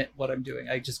limit what I'm doing.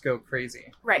 I just go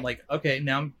crazy. Right. I'm like, okay,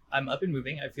 now I'm up and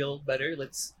moving. I feel better.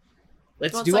 Let's Well,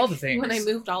 do it's all like the things. when I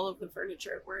moved all of the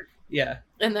furniture at work. Yeah.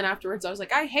 And then afterwards I was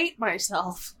like, I hate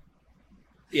myself.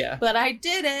 Yeah. But I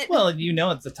did it. Well, you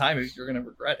know at the time you're going to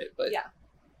regret it, but Yeah.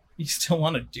 you still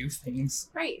want to do things.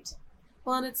 Right.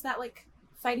 Well, and it's that like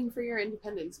fighting for your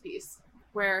independence piece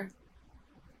where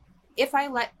if I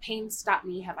let pain stop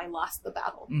me, have I lost the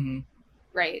battle? Mm-hmm.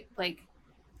 Right? Like,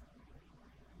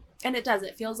 and it does.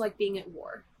 It feels like being at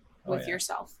war Oh, with yeah.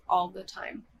 yourself all the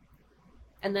time.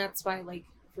 And that's why, like,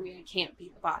 for me, I can't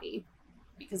beat the body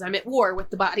because I'm at war with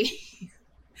the body.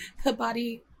 The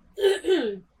body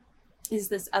is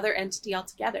this other entity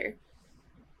altogether.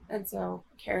 And so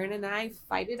Karen and I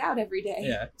fight it out every day.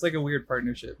 Yeah. It's like a weird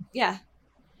partnership. Yeah.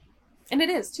 And it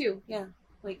is too. Yeah.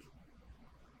 Like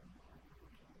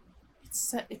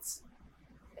it's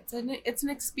an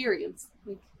experience.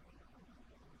 Like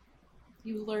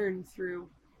you learn through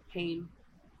pain.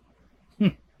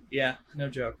 Yeah. No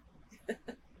joke.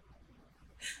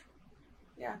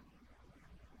 Yeah.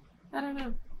 I don't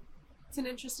know. It's an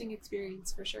interesting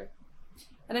experience for sure.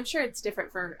 And I'm sure it's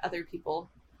different for other people.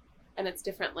 And it's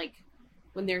different like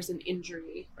when there's an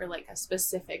injury or like a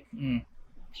specific Mm.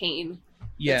 pain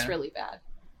Yeah. that's really bad.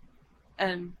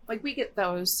 And like we get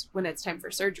those when it's time for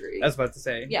surgery. I was about to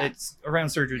say. Yeah. It's around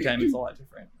surgery time. It's a lot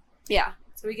different. Yeah.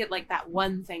 So we get like that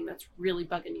one thing that's really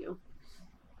bugging you.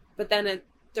 But then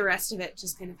the rest of it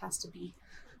just kind of has to be.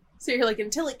 So you're like,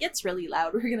 until it gets really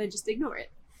loud, we're going to just ignore it.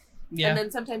 Yeah. And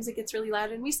then sometimes it gets really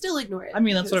loud and we still ignore it. I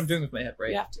mean, that's what I'm because doing with my hip,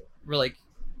 right? You have to. We're like,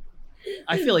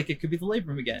 I feel like it could be the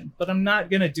labrum again, but I'm not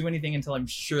going to do anything until I'm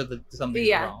sure that But something's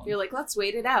yeah. wrong. You're like, let's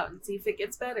wait it out and see if it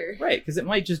gets better. Right, because it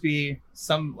might just be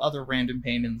some other random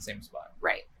pain in the same spot,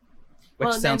 Right. which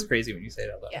Well, and sounds then- crazy when you say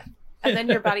it out loud. Yeah. And then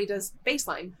your body does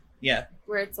baseline, Yeah.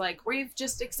 where it's like, we've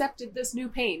just accepted this new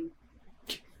pain.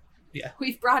 Yeah.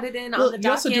 We've brought it in Well, on the you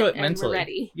docket also do it and mentally. we're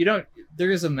ready. You don't. There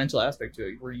is a mental aspect to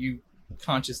it where you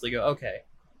consciously go, okay.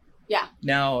 Yeah.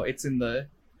 Now it's in the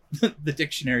the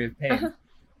dictionary of pain, Uh-huh.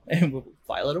 and we'll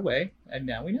file it away, and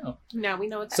now we know. Now we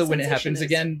know what that So when it sensation happens is.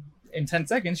 again in 10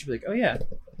 seconds, you'll be like, oh yeah,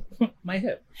 my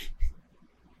hip.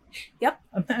 Yep.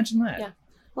 Imagine that. Yeah.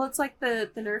 Well, it's like the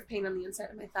nerve pain on the inside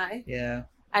of my thigh. Yeah.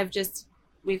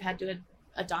 We've had to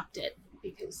adopt it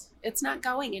because it's not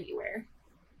going anywhere.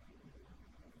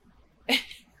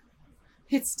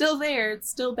 It's still there. It's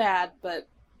still bad, but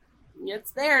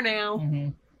it's there now. hmm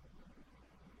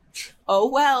Oh,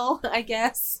 well, I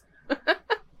guess.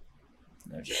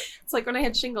 No joke. It's like when I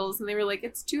had shingles and they were like,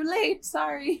 it's too late.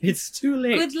 Sorry. It's too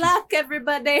late. Good luck,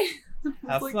 everybody. I was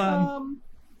Have like, fun.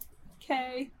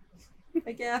 Okay.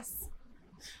 I guess.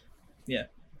 Yeah.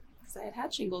 Because I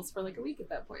had shingles for like a week at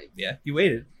that point. Yeah, you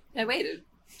waited. I waited.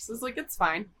 So I was like, it's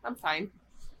fine. I'm fine.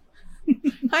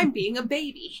 I'm being a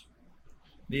baby.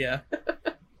 Yeah.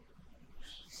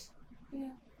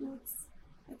 Yeah, no,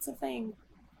 it's a thing.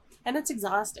 And it's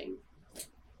exhausting.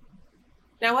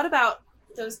 Now, what about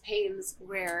those pains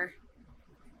where,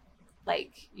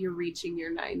 like, you're reaching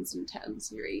your 9s and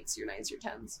 10s, your 8s, your 9s, your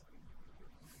 10s?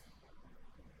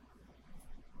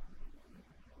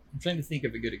 I'm trying to think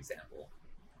of a good example.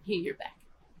 You're back.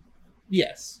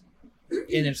 Yes. And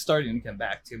it's starting to come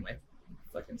back to my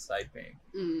fucking side pain.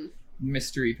 Mm.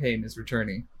 Mystery pain is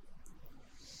returning.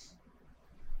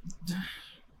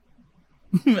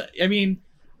 I mean,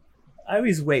 I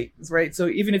always wait, right? So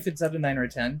even if it's at a 9 or a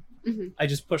 10, Mm-hmm. I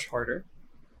just push harder,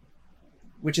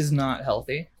 which is not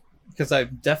healthy because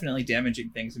I'm definitely damaging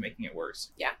things and making it worse.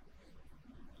 Yeah.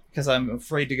 Because I'm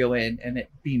afraid to go in and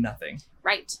it be nothing.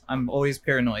 Right. I'm always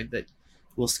paranoid that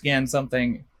we'll scan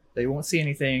something, they won't see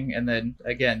anything, and then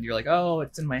again, you're like, oh,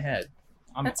 it's in my head.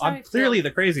 That's how I I'm feel. clearly the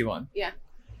crazy one.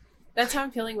 That's how I'm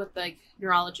feeling with, like,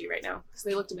 neurology right now. Because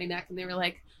they looked at my neck and they were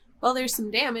like, well, there's some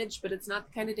damage, but it's not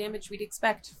the kind of damage we'd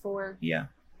expect for, Yeah.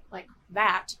 like,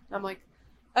 that. And I'm like,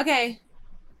 okay.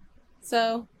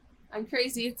 So, I'm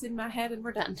crazy. It's in my head and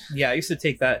we're done. Yeah, I used to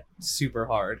take that super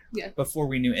hard. Yeah. Before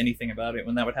we knew anything about it.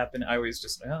 When that would happen, I was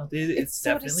just, oh, it's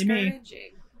so definitely me.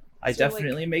 discouraging. I So, like-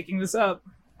 definitely am making this up.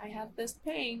 I have this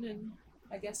pain and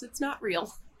I guess it's not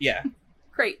real. Yeah.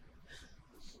 Great.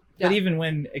 But Yeah. even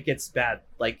when it gets bad,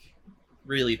 like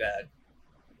really bad,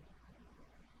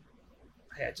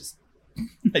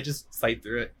 I just fight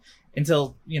through it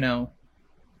until,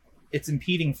 it's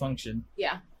impeding function.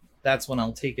 Yeah. That's when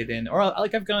I'll take it in. Or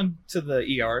I've gone to the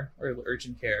ER or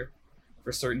urgent care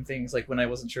for certain things, like when I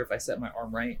wasn't sure if I set my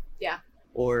arm right. Yeah.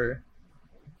 Or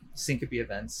syncope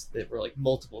events that were like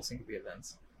multiple syncope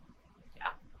events.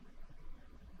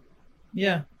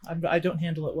 Yeah, I don't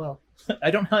handle it well.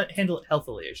 I don't handle it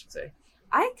healthily, I should say.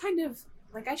 I kind of,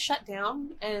 like, I shut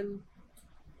down, and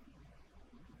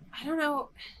I don't know.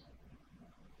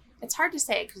 It's hard to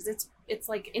say because it's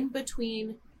like in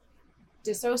between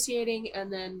dissociating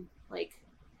and then like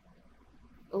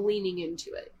leaning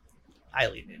into it. I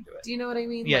lean into it. Do you know what I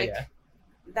mean? Yeah, like, yeah.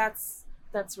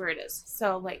 That's where it is.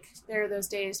 So like there are those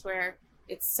days where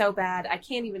it's so bad I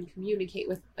can't even communicate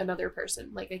with another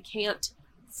person. Like I can't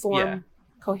form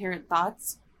coherent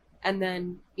thoughts, and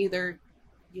then either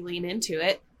you lean into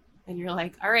it and you're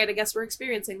like, all right, I guess we're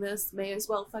experiencing this. May as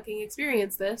well fucking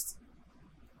experience this.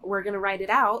 We're gonna ride it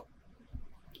out,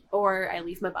 or I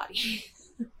leave my body.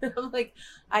 I'm like,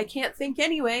 I can't think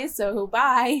anyway, so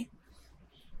bye.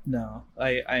 No,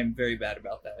 I'm very bad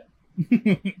about that.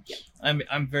 Yeah.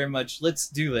 I'm very much, let's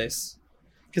do this,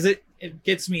 because it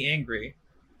gets me angry.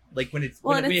 Like when it's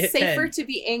Well, when and we it's hit safer 10, to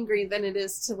be angry than it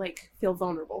is to like feel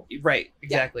vulnerable. right?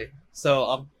 Exactly. So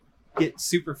I'll get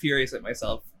super furious at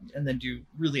myself and then do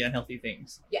really unhealthy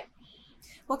things.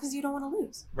 Well, because you don't want to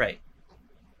lose. Right.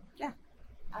 Yeah.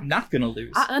 I'm not gonna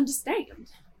lose. I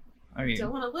understand. I mean,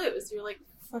 Don't want to lose. You're like,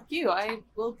 fuck you. I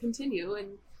will continue,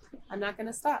 and I'm not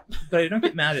gonna stop. but I don't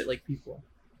get mad at like people.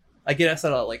 I get asked a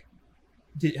lot. Like,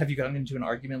 have you gotten into an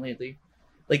argument lately?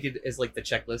 Like it is like the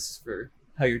checklist for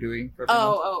how you're doing for every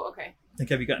month. Oh, okay. Like,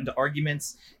 have you gotten into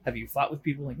arguments? Have you fought with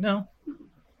people? Like, no.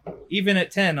 Even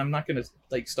at 10, I'm not gonna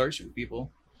like start shit with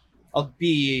people.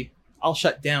 I'll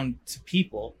shut down to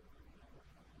people.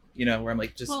 You know, where I'm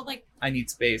like, just Well, like, I need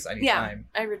space, I need yeah, time.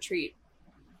 I retreat.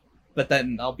 But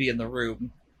then I'll be in the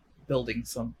room building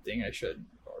something I should,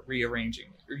 or rearranging,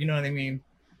 or you know what I mean?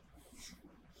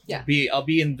 Yeah. I'll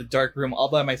be in the dark room all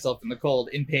by myself in the cold,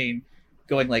 in pain,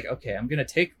 going like, okay, I'm gonna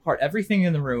take apart everything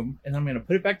in the room and I'm gonna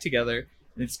put it back together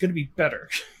and it's gonna be better.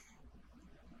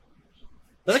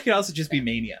 But that could also just be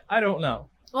mania. I don't know.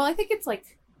 Well, I think it's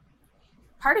like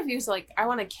part of you is like, I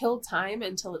want to kill time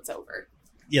until it's over.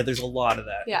 Yeah, there's a lot of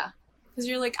that. Yeah, because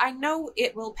you're like, I know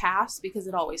it will pass because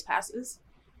it always passes,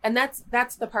 and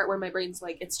that's the part where my brain's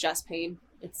like, it's just pain.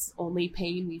 It's only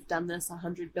pain. We've done this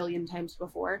 100 billion times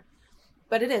before,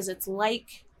 but it is. It's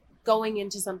like going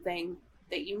into something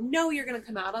that you know you're going to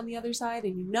come out on the other side,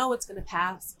 and you know it's going to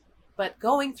pass, but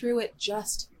going through it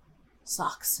just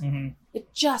sucks. Mm-hmm.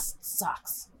 It just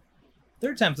sucks. There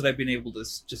are times that I've been able to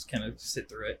just kind of sit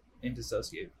through it and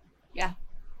dissociate. Yeah.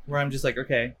 Where I'm just like,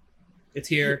 okay, it's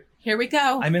here. Here we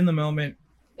go. I'm in the moment.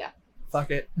 Yeah.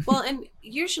 Fuck it. Well, and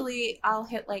usually I'll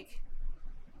hit like,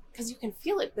 because you can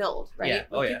feel it build, right? Yeah. Like,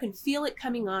 Oh, yeah. You can feel it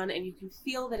coming on, and you can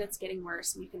feel that it's getting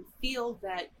worse, and you can feel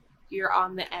that you're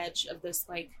on the edge of this,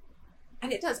 like,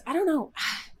 and it does. I don't know.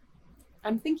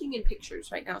 I'm thinking in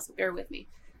pictures right now, so bear with me.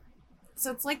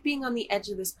 So it's like being on the edge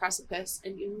of this precipice,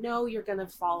 and you know you're going to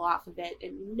fall off of it,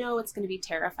 and you know it's going to be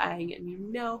terrifying, and you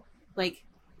know, like,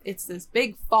 it's this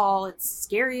big fall. It's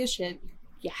scary as shit.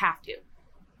 You have to.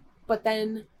 But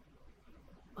then,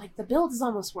 like, the build is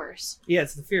almost worse. Yeah,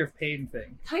 it's the fear of pain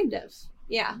thing. Kind of.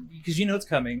 Yeah. Because you know it's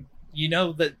coming. You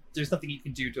know that there's nothing you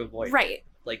can do to avoid it. Right.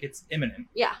 Like, it's imminent.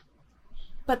 Yeah.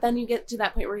 But then you get to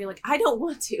that point where you're like, I don't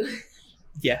want to.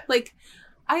 Yeah. Like,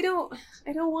 I don't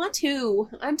want to.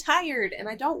 I'm tired and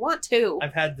I don't want to.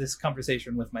 I've had this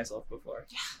conversation with myself before.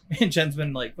 Yeah. And Jen's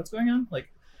been like, what's going on? Like,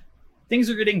 things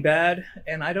are getting bad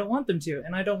and I don't want them to,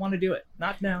 and I don't want to do it.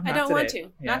 Not now. I not don't today. want to.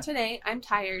 Yeah. Not today. I'm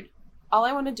tired. All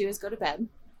I want to do is go to bed.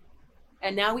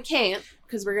 And now we can't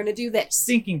because we're going to do this.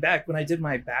 Thinking back, when I did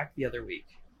my back the other week,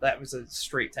 that was a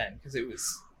straight 10 because it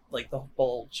was like the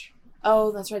bulge.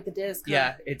 Oh, that's right. The disc. huh?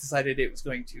 Yeah, it decided it was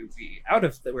going to be out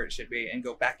of where it should be and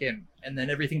go back in. And then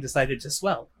everything decided to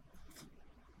swell.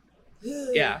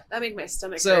 Yeah. That made my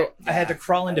stomach So hurt. I had to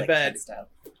crawl into I like bed that stuff.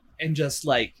 and just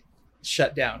like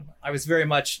shut down. I was very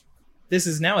much, this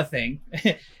is now a thing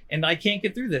and I can't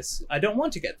get through this. I don't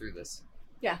want to get through this.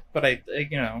 Yeah. But I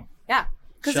you know. Yeah.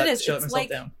 Because it is. Shut It's myself like,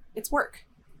 down. it's work.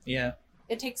 Yeah.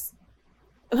 It takes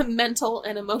mental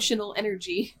and emotional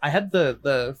energy. I had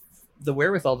the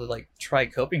wherewithal to like try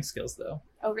coping skills though.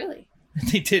 Oh, really?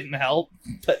 They didn't help,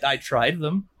 but I tried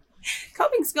them.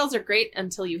 Coping skills are great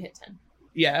until you hit 10.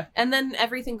 Yeah. And then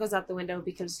everything goes out the window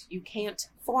because you can't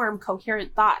form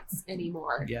coherent thoughts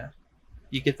anymore. Yeah.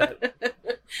 You get that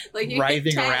Like you hit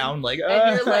writhing 10, around like,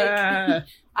 and you're like, "Ah."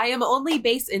 I am only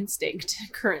base instinct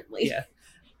currently. Yeah.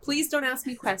 Please don't ask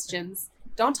me questions.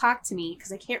 Don't talk to me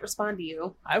because I can't respond to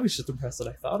you. I was just impressed that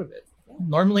I thought of it. Yeah.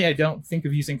 Normally I don't think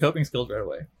of using coping skills right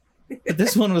away. But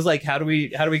this one was like, how do we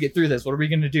get through this? What are we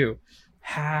gonna do?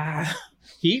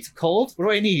 Heat? Cold? What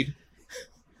do I need?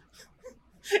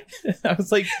 I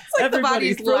was like, It's like the everybody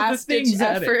body's throw the last ditch things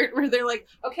at it. effort where they're like,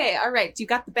 okay, all right, you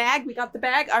got the bag? We got the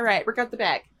bag? All right, we got the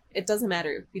bag. It doesn't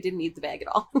matter. We didn't need the bag at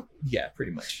all. Yeah,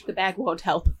 pretty much. The bag won't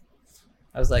help.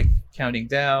 I was like counting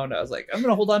down. I was like, I'm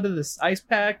gonna hold on to this ice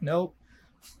pack. Nope,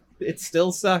 it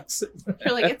still sucks.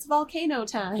 You're like, it's volcano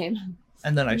time.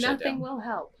 And then I shut Nothing down. will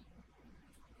help.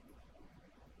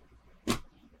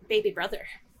 Baby brother.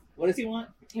 What does he want?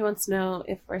 He wants to know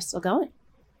if we're still going.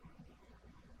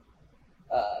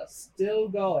 Still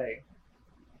going.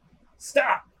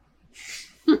 Stop.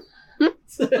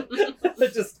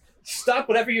 Just stop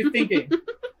whatever you're thinking.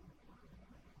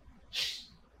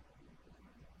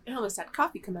 I almost had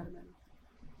coffee come out of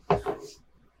my mouth.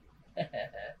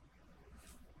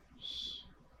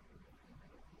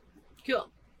 Cool.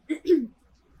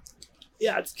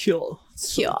 Yeah, it's cool.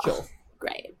 Cool.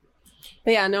 Great.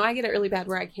 But yeah, no, I get it really bad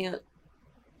where I can't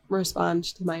respond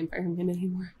to my environment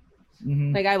anymore.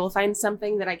 Mm-hmm. Like I will find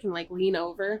something that I can like lean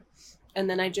over and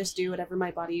then I just do whatever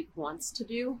my body wants to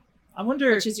do, I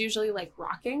wonder which is usually like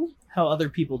rocking. how other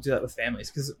people do that with families,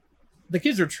 because the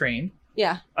kids are trained.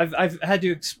 Yeah. I've had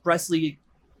to expressly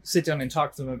sit down and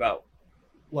talk to them about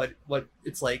what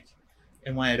it's like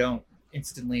and why I don't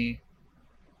instantly,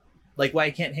 like why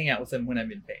I can't hang out with them when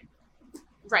I'm in pain.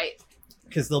 Right.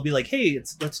 Because they'll be like, "Hey,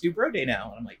 let's do bro day now,"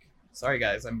 and I'm like, "Sorry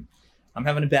guys, I'm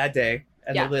having a bad day,"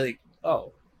 and Yeah. they'll be like,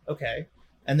 "Oh, okay."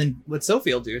 And then what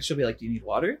Sophie will do is she'll be like, "Do you need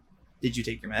water? Did you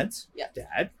take your meds?" Yeah.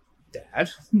 Dad,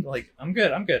 like I'm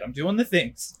good, I'm doing the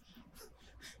things.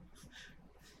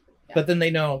 Yeah. But then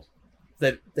they know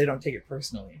that they don't take it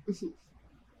personally. Mhm.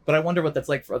 But I wonder what that's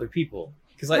like for other people,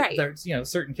 because Right. there's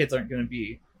certain kids aren't going to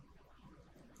be.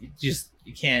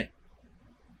 You can't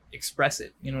express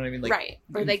it. You know what I mean? Like, right.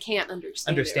 Or they can't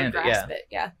understand it, or grasp it.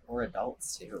 Yeah. Or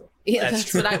adults too. Yeah, That's that's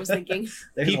true. what I was thinking.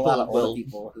 There's People a lot of older will-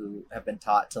 people who have been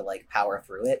taught to like power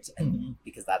through it, and Mhm.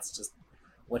 because that's just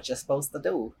what you're supposed to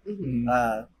do. Mhm.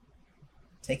 Mm.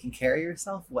 Taking care of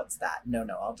yourself, what's that? No,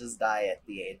 I'll just die at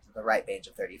the ripe age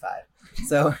of 35.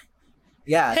 So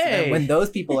yeah, so then Hey. when those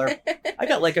people are I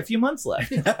got like a few months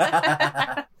left.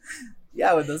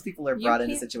 yeah, when those people are You brought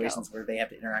into can't situations where they have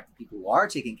to interact with people who are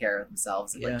taking care of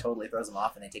themselves, it Yeah. like totally throws them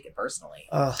off and they take it personally.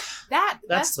 Ugh. That's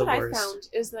That's the what worst. I found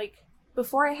is like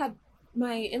before I had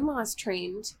my in-laws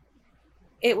trained,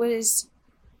 it was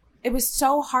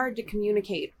so hard to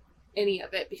communicate any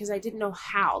of it because I didn't know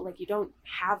how. Like you don't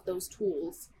have those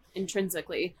tools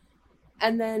intrinsically.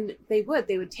 And then they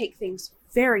would take things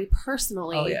very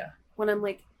personally Oh yeah. when I'm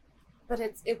like, but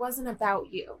it wasn't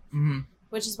about you. Mm-hmm.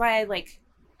 Which is why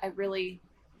I really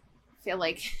feel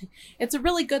like it's a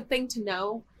really good thing to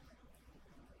know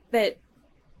that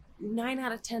 9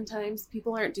 out of 10 times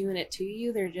people aren't doing it to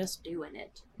you, they're just doing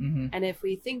it. Mm-hmm. And if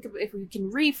we can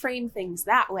reframe things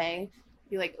that way,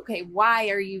 be like, okay, why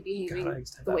are you behaving God, I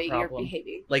used to have the that way problem. you're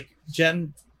behaving? Like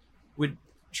Jen would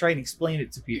try and explain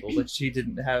it to people, but she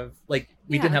didn't have we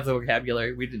Yeah. didn't have the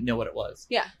vocabulary. We didn't know what it was.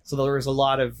 Yeah. So there was a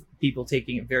lot of people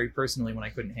taking it very personally when I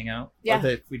couldn't hang out. Yeah. Or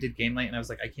that we did game night and I was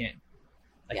like, I can't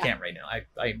Yeah. right now.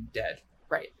 I'm dead.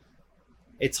 Right.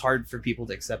 It's hard for people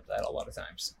to accept that a lot of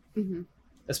times, Mm-hmm.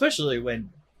 especially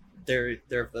when they're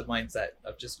of the mindset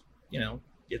of just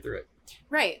get through it.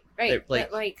 Right. They're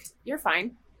But, like, you're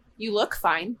fine. You look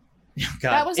fine.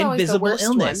 God, That was always the invisible worst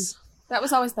illness. That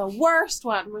was always the worst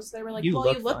one. Was they were like, You "Well,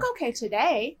 look you look fine. okay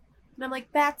today," and I'm like,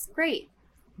 "That's great.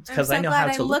 It's I'm because so I know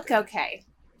glad how to I look okay.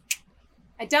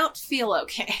 I don't feel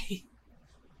okay."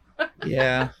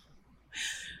 Yeah.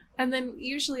 And then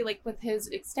usually, like with his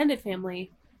extended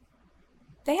family,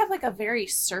 they have like a very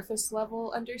surface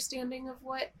level understanding of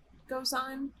what goes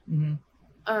on. Mm-hmm.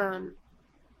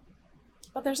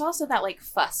 But there's also that like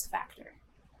fuss factor,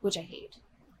 which I hate.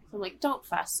 So I'm like, don't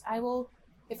fuss.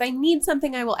 If I need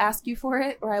something, I will ask you for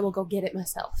it, or I will go get it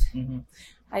myself. Mm-hmm.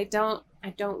 I don't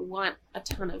want a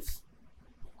ton of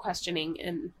questioning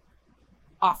and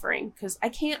offering because I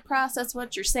can't process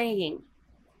what you're saying.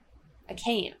 I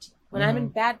can't. When I'm in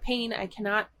bad pain, I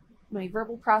cannot. My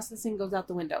verbal processing goes out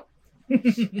the window.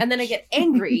 And then I get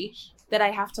angry that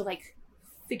I have to like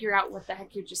figure out what the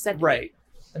heck you just said to me. Right.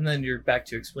 And then you're back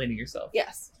to explaining yourself.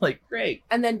 Yes. Like, great.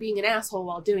 And then being an asshole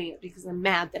while doing it because I'm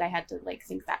mad that I had to like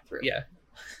think that through. Yeah.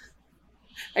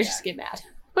 I just get mad.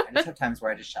 I just have times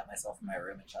where I just shut myself in my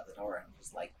room and shut the door and I'm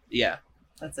just like, Yeah.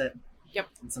 that's it. Yep.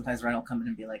 And sometimes Ryan will come in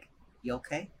and be like, you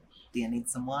okay? Do you need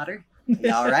some water?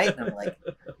 You all right? And I'm like,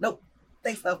 nope,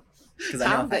 thanks though. Because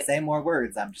I know if I say more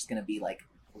words, I'm just going to be like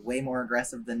way more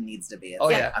aggressive than needs to be. It's Oh,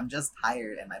 like, yeah. I'm just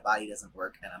tired and my body doesn't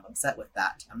work and I'm upset with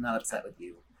that. I'm not upset with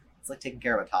you. It's like taking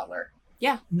care of a toddler.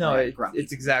 No, Right, grumpy.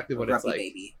 it's exactly what it's grumpy like.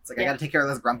 baby. It's like, Yeah. I got to take care of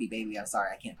this grumpy baby. I'm sorry,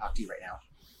 I can't talk to you right now.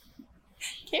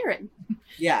 Karen.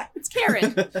 Yeah. It's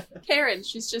Karen. Karen,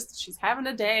 she's having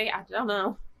a day. I don't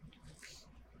know.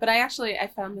 But I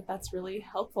found that that's really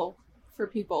helpful for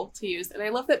people to use. And I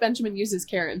love that Benjamin uses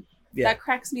Karen. Yeah. That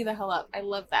cracks me the hell up. I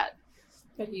love that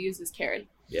he uses Karen.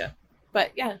 Yeah.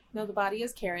 But yeah, no, the body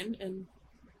is Karen, and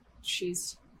she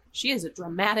is a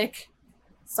dramatic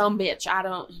sumbitch.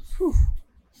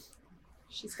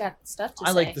 She's got stuff to say.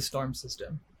 I like the storm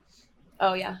system.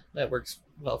 Oh yeah. That works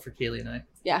well for Kaylee and I.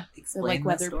 Yeah. Explain like the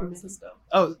weather storm permitting. system.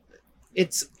 Oh,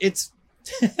 it's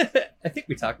I think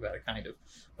we talk about it kind of.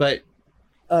 But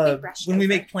when we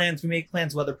make plans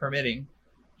weather permitting.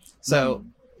 So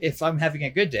if I'm having a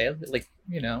good day, like,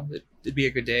 it'd be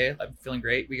a good day, I'm feeling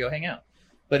great, we go hang out.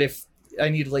 But if I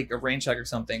need like a rain check or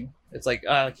something, it's like,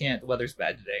 oh, I can't, the weather's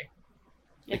bad today.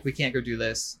 Yeah. Like, we can't go do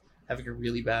this, having a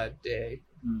really bad day.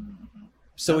 Mm-hmm.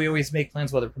 So we always make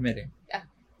plans weather permitting. Yeah.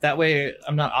 That way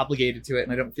I'm not obligated to it,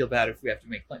 and I don't feel bad if we have to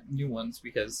make new ones,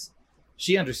 because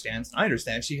she understands. I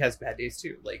understand. She has bad days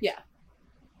too. Like, yeah.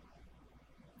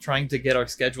 Trying to get our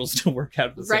schedules to work out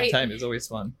at the same Right. time is always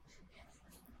fun.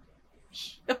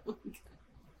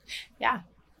 Yeah.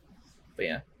 But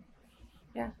yeah.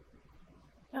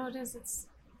 No, it is. It's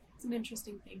an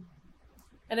interesting thing.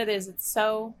 And it's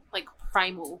so like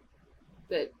primal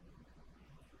that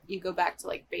you go back to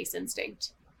like base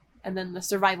instinct. And then the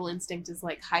survival instinct is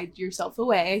like hide yourself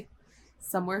away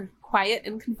somewhere quiet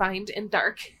and confined and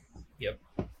dark. Yep.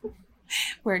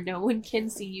 Where no one can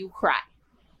see you cry.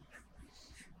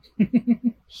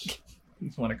 You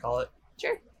want to call it?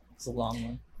 Sure. It's a long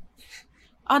one.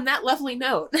 On that lovely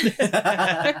note,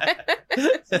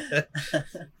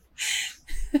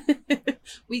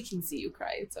 we can see you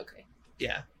cry. It's okay.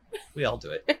 Yeah. We all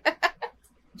do it.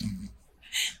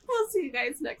 We'll see you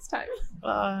guys next time.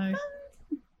 Bye.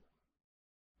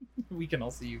 We can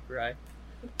all see you cry.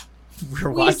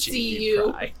 We're We watching see you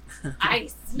you. cry. I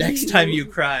see Next time you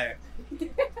cry,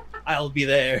 I'll be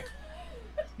there.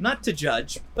 Not to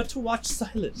judge, but to watch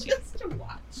silently. Just to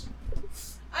watch.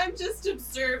 I'm just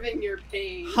observing your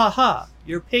pain. Ha ha!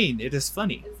 Your pain, it is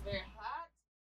funny. Is